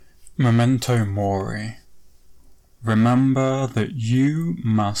Memento Mori. Remember that you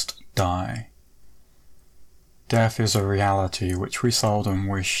must die. Death is a reality which we seldom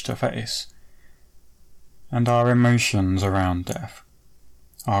wish to face, and our emotions around death,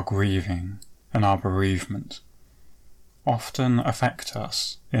 our grieving and our bereavement, often affect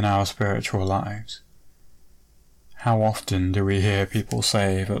us in our spiritual lives. How often do we hear people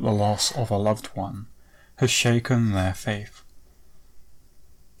say that the loss of a loved one has shaken their faith?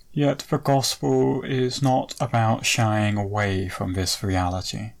 Yet the gospel is not about shying away from this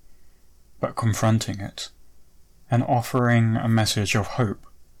reality, but confronting it, and offering a message of hope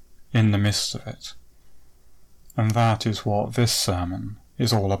in the midst of it. And that is what this sermon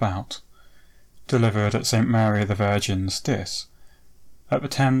is all about, delivered at St. Mary the Virgin's Dis, at the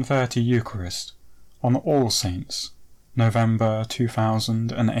 10:30 Eucharist on All Saints, November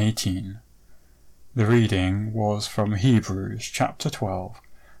 2018. The reading was from Hebrews chapter 12,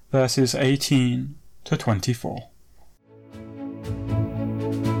 verses 18 to 24.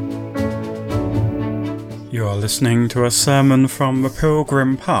 You are listening to a sermon from The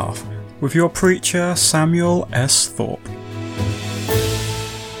Pilgrim Path with your preacher Samuel S. Thorpe.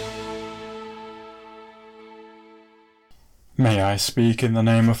 May I speak in the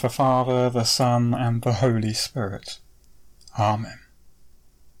name of the Father, the Son, and the Holy Spirit. Amen.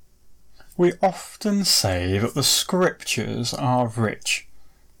 We often say that the Scriptures are rich,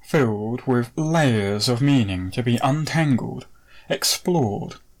 filled with layers of meaning to be untangled,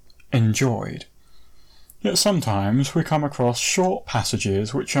 explored, enjoyed. Yet sometimes we come across short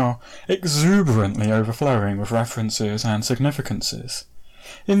passages which are exuberantly overflowing with references and significances.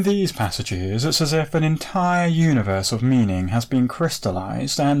 In these passages it's as if an entire universe of meaning has been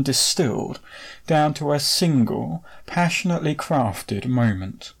crystallized and distilled down to a single, passionately crafted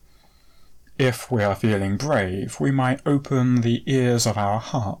moment. If we are feeling brave, we might open the ears of our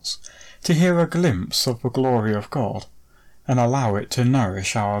hearts to hear a glimpse of the glory of God, and allow it to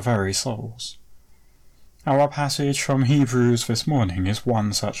nourish our very souls. Our passage from Hebrews this morning is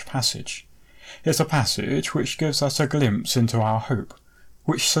one such passage. It's a passage which gives us a glimpse into our hope,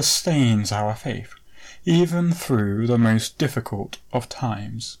 which sustains our faith, even through the most difficult of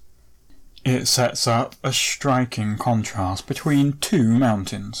times. It sets up a striking contrast between two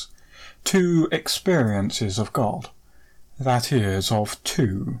mountains, two experiences of God, that is, of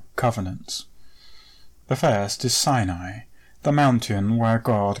two covenants. The first is Sinai, the mountain where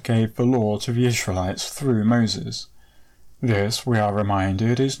God gave the law to the Israelites through Moses. This, we are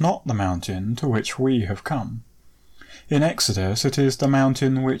reminded, is not the mountain to which we have come. In Exodus it is the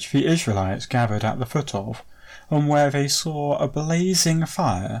mountain which the Israelites gathered at the foot of, and where they saw a blazing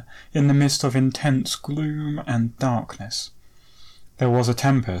fire in the midst of intense gloom and darkness. There was a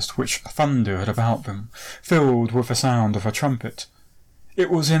tempest which thundered about them, filled with the sound of a trumpet. It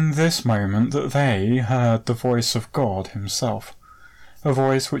was in this moment that they heard the voice of God himself, a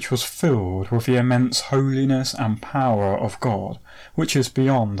voice which was filled with the immense holiness and power of God, which is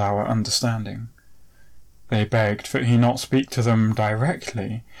beyond our understanding. They begged that he not speak to them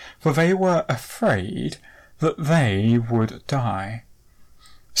directly, for they were afraid that they would die.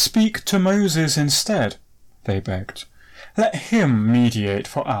 "Speak to Moses instead," they begged. "Let him mediate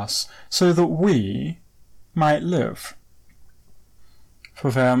for us, so that we might live."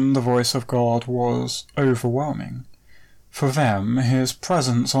 For them the voice of God was overwhelming. For them his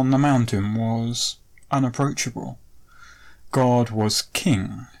presence on the mountain was unapproachable. God was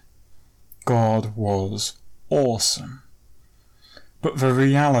king. God was awesome. But the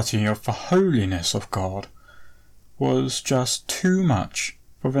reality of the holiness of God was just too much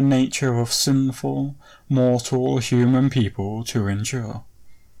for the nature of sinful, mortal human people to endure.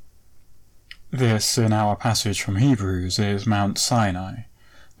 This, in our passage from Hebrews, is Mount Sinai,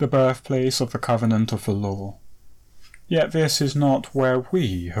 the birthplace of the covenant of the law. Yet this is not where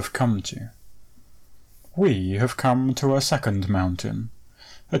we have come to. We have come to a second mountain,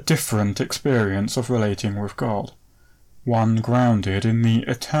 a different experience of relating with God, one grounded in the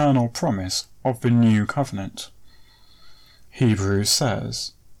eternal promise of the new covenant. Hebrews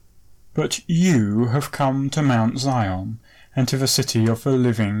says, "But you have come to Mount Zion, and to the city of the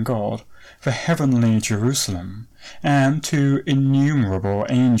living God, the heavenly Jerusalem, and to innumerable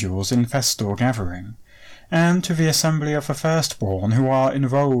angels in festal gathering, and to the assembly of the firstborn who are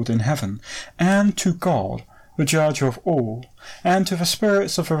enrolled in heaven, and to God, the judge of all, and to the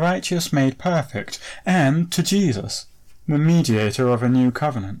spirits of the righteous made perfect, and to Jesus, the mediator of a new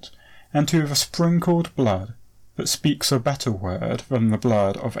covenant, and to the sprinkled blood that speaks a better word than the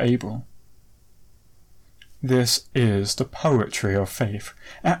blood of Abel." This is the poetry of faith,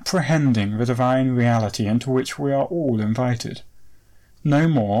 apprehending the divine reality into which we are all invited. No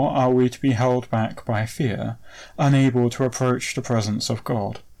more are we to be held back by fear, unable to approach the presence of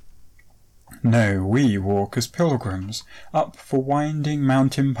God. No, we walk as pilgrims up the winding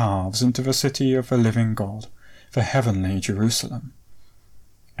mountain paths into the city of the living God, the heavenly Jerusalem.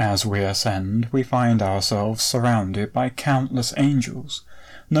 As we ascend, we find ourselves surrounded by countless angels,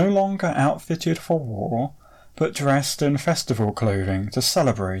 no longer outfitted for war, but dressed in festival clothing to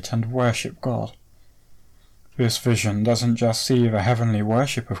celebrate and worship God. This vision doesn't just see the heavenly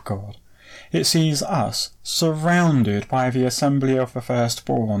worship of God, it sees us surrounded by the assembly of the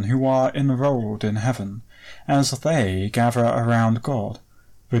firstborn who are enrolled in heaven, as they gather around God,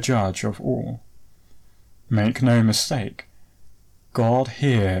 the judge of all. Make no mistake, God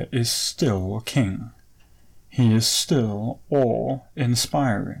here is still King. He is still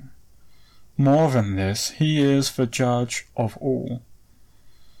awe-inspiring. More than this, he is the judge of all.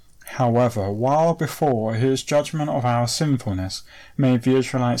 However, while before his judgment of our sinfulness made the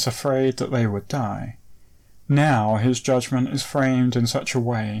Israelites afraid that they would die, now his judgment is framed in such a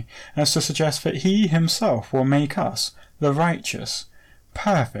way as to suggest that he himself will make us, the righteous,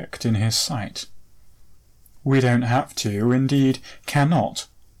 perfect in his sight. We don't have to, indeed cannot,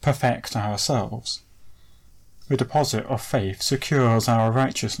 perfect ourselves. The deposit of faith secures our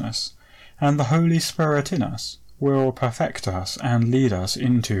righteousness, and the Holy Spirit in us will perfect us and lead us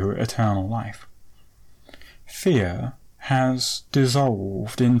into eternal life. Fear has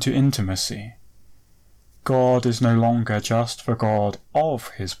dissolved into intimacy. God is no longer just the God of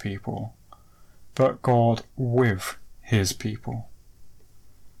his people, but God with his people.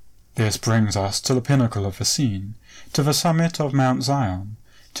 This brings us to the pinnacle of the scene, to the summit of Mount Zion,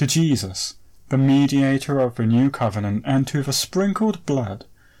 to Jesus, the mediator of the new covenant, and to the sprinkled blood,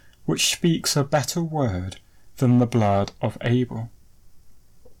 which speaks a better word than the blood of Abel.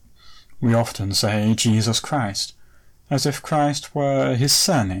 We often say Jesus Christ, as if Christ were his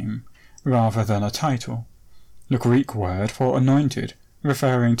surname rather than a title, the Greek word for anointed,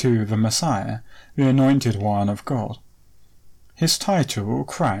 referring to the Messiah, the anointed one of God. His title,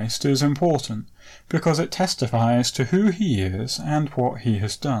 Christ, is important because it testifies to who he is and what he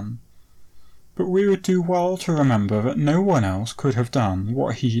has done. But we would do well to remember that no one else could have done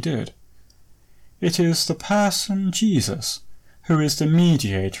what he did. It is the person Jesus who is the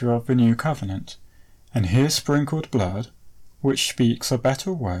mediator of the new covenant, and his sprinkled blood, which speaks a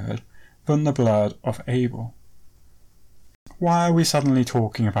better word than the blood of Abel. Why are we suddenly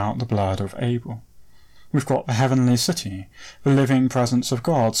talking about the blood of Abel? We've got the heavenly city, the living presence of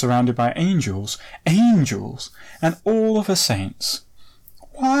God surrounded by angels, and all of the saints.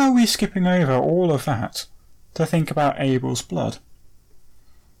 Why are we skipping over all of that to think about Abel's blood?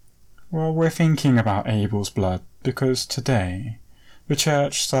 Well, we're thinking about Abel's blood because today the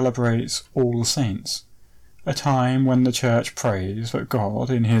Church celebrates All Saints, a time when the Church prays that God,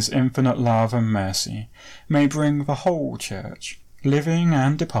 in his infinite love and mercy, may bring the whole Church, living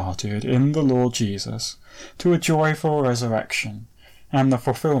and departed in the Lord Jesus, to a joyful resurrection and the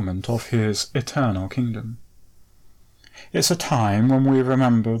fulfillment of his eternal kingdom. It's a time when we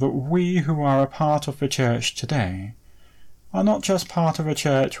remember that we who are a part of the Church today are not just part of a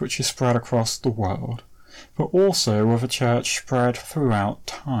Church which is spread across the world, but also of a Church spread throughout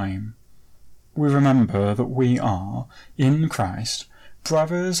time. We remember that we are, in Christ,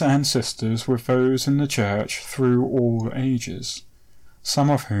 brothers and sisters with those in the Church through all ages, some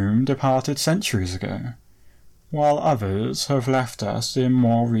of whom departed centuries ago, while others have left us in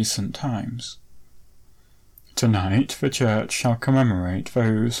more recent times. Tonight the Church shall commemorate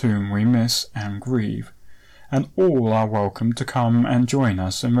those whom we miss and grieve, and all are welcome to come and join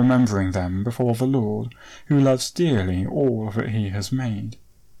us in remembering them before the Lord, who loves dearly all that he has made.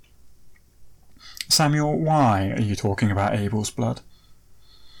 Samuel, why are you talking about Abel's blood?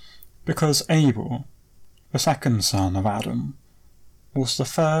 Because Abel, the second son of Adam, was the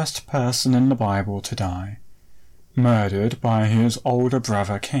first person in the Bible to die, murdered by his older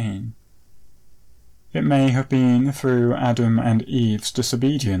brother Cain. It may have been through Adam and Eve's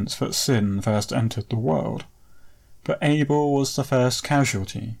disobedience that sin first entered the world, but Abel was the first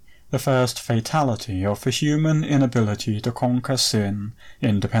casualty, the first fatality of the human inability to conquer sin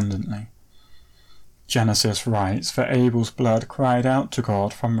independently. Genesis writes that Abel's blood cried out to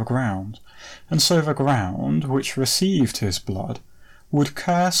God from the ground, and so the ground, which received his blood, would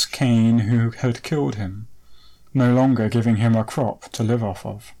curse Cain who had killed him, no longer giving him a crop to live off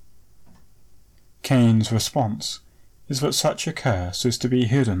of. Cain's response is that such a curse is to be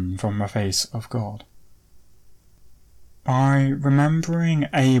hidden from the face of God. By remembering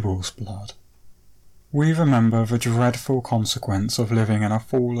Abel's blood, we remember the dreadful consequence of living in a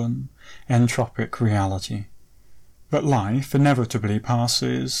fallen, entropic reality, that life inevitably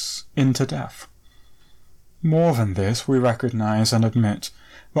passes into death. More than this, we recognise and admit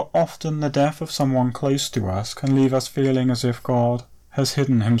that often the death of someone close to us can leave us feeling as if God has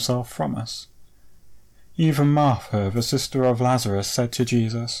hidden himself from us. Even Martha, the sister of Lazarus, said to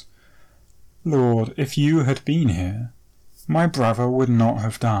Jesus, "Lord, if you had been here, my brother would not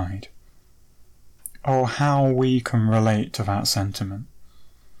have died." Oh, how we can relate to that sentiment.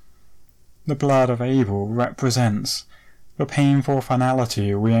 The blood of Abel represents the painful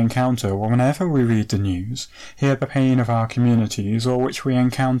finality we encounter whenever we read the news, hear the pain of our communities, or which we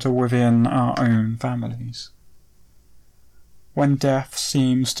encounter within our own families. When death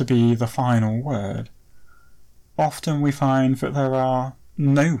seems to be the final word, often we find that there are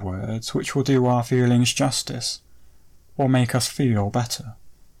no words which will do our feelings justice or make us feel better.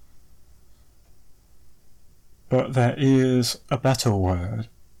 But there is a better word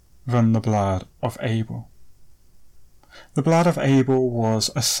than the blood of Abel. The blood of Abel was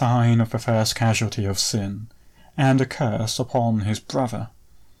a sign of the first casualty of sin, and a curse upon his brother.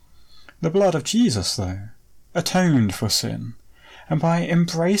 The blood of Jesus, though, atoned for sin, and by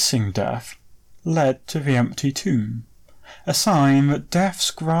embracing death, led to the empty tomb, a sign that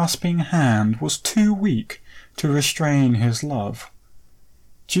death's grasping hand was too weak to restrain his love.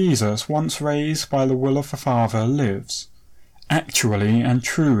 Jesus, once raised by the will of the Father, lives, actually and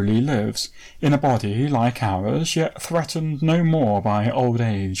truly lives, in a body like ours, yet threatened no more by old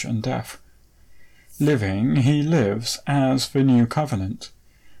age and death. Living, he lives as the new covenant,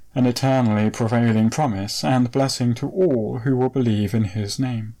 an eternally prevailing promise and blessing to all who will believe in his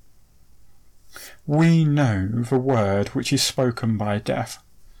name. We know the word which is spoken by death.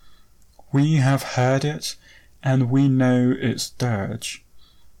 We have heard it, and we know its dirge.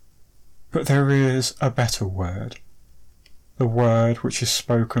 But there is a better word, the word which is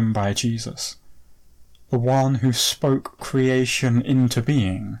spoken by Jesus. The one who spoke creation into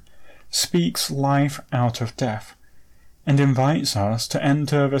being, speaks life out of death, and invites us to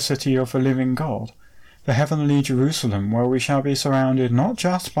enter the city of the living God, the heavenly Jerusalem, where we shall be surrounded not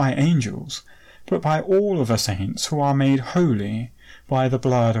just by angels, but by all of the saints who are made holy by the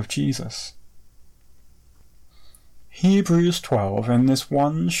blood of Jesus. Hebrews 12, in this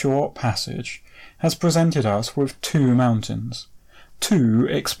one short passage, has presented us with two mountains, two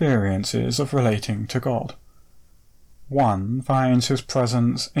experiences of relating to God. One finds his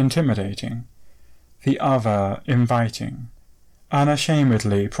presence intimidating, the other inviting,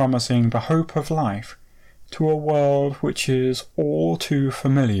 unashamedly promising the hope of life to a world which is all too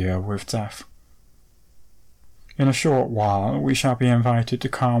familiar with death. In a short while we shall be invited to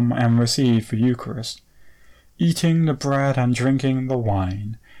come and receive the Eucharist, eating the bread and drinking the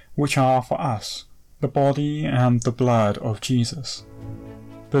wine, which are for us the body and the blood of Jesus,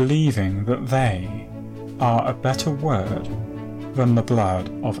 believing that they are a better word than the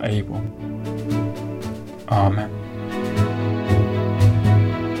blood of Abel. Amen.